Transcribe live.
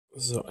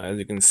So as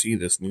you can see,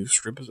 this new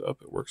strip is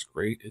up. It works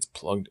great. It's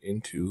plugged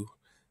into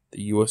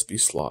the USB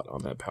slot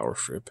on that power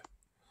strip.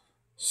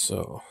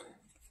 So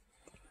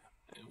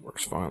it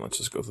works fine. Let's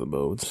just go through the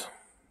modes.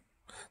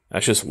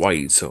 That's just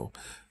white, so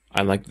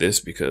I like this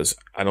because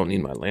I don't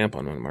need my lamp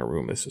on in my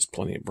room. This is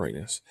plenty of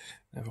brightness.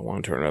 If I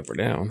want to turn it up or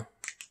down,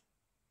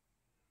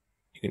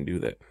 you can do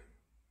that.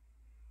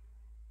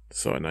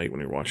 So at night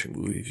when you're watching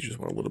movies, you just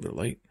want a little bit of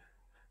light.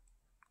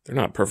 They're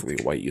not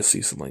perfectly white. You'll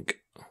see some like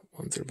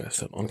ones that are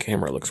messed up. On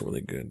camera it looks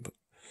really good.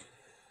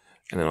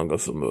 And then I'll go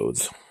through the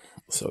modes.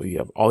 So you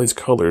have all these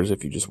colors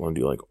if you just want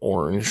to do like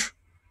orange.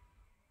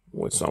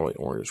 Well, it's not really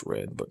orange, it's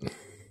red, but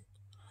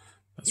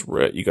that's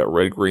red. You got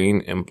red,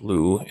 green, and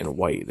blue, and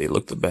white. They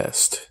look the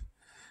best.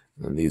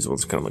 And then these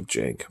ones kind of look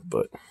jank,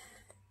 but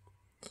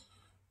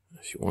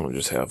if you want to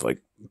just have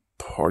like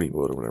party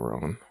mode or whatever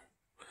on.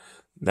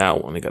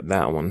 That one, they got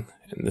that one.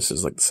 And this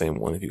is like the same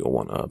one if you go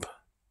one up.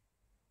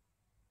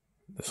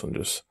 This one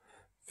just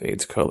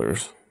fades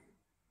colors.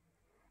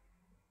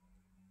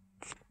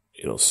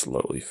 It'll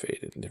slowly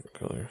fade in different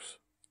colors.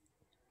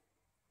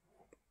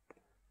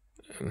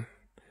 And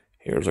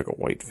here's like a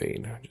white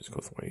fade. Just go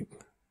with white.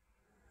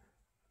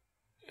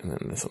 And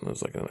then this one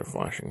is like another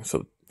flashing.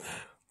 So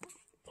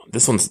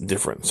this one's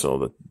different.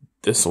 So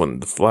this one,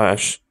 the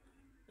flash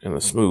and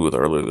the smooth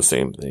are literally the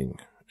same thing.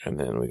 And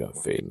then we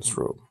got fade and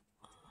strobe.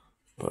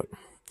 But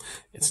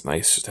it's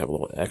nice just to have a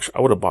little extra.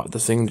 I would have bought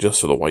this thing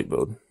just for the white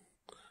mode.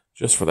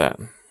 Just for that.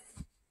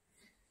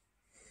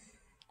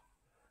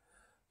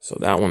 So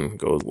that one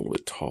goes a little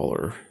bit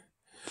taller.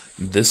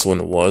 This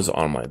one was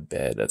on my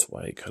bed. That's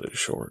why I cut it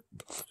short.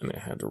 And I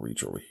had to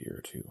reach over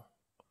here too.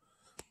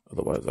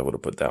 Otherwise, I would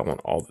have put that one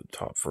all the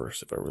top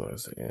first if I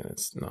realized, again,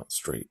 it's not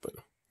straight. But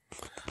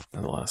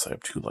nonetheless, I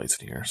have two lights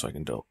in here, so I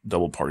can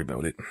double party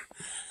mode it.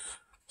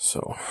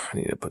 So I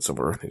need to put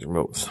somewhere these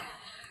remotes.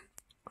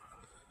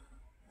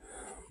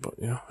 But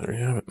yeah, there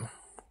you have it.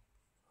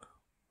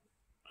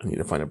 I need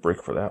to find a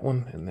brick for that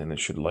one, and then it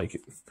should like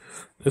it.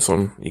 This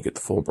one, you get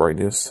the full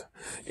brightness.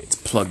 It's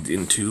plugged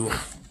into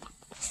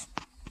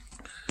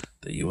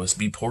the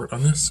USB port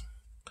on this,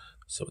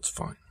 so it's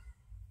fine.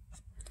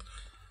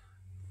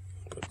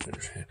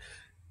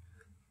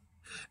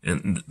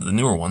 And the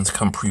newer ones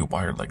come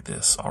pre-wired like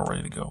this, all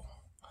ready to go.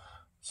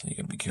 So you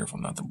gotta be careful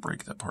not to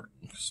break that part.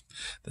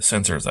 The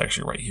sensor is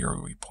actually right here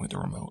where we point the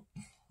remote.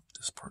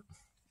 This part.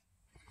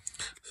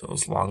 So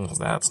as long as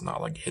that's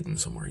not like hidden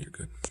somewhere, you're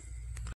good.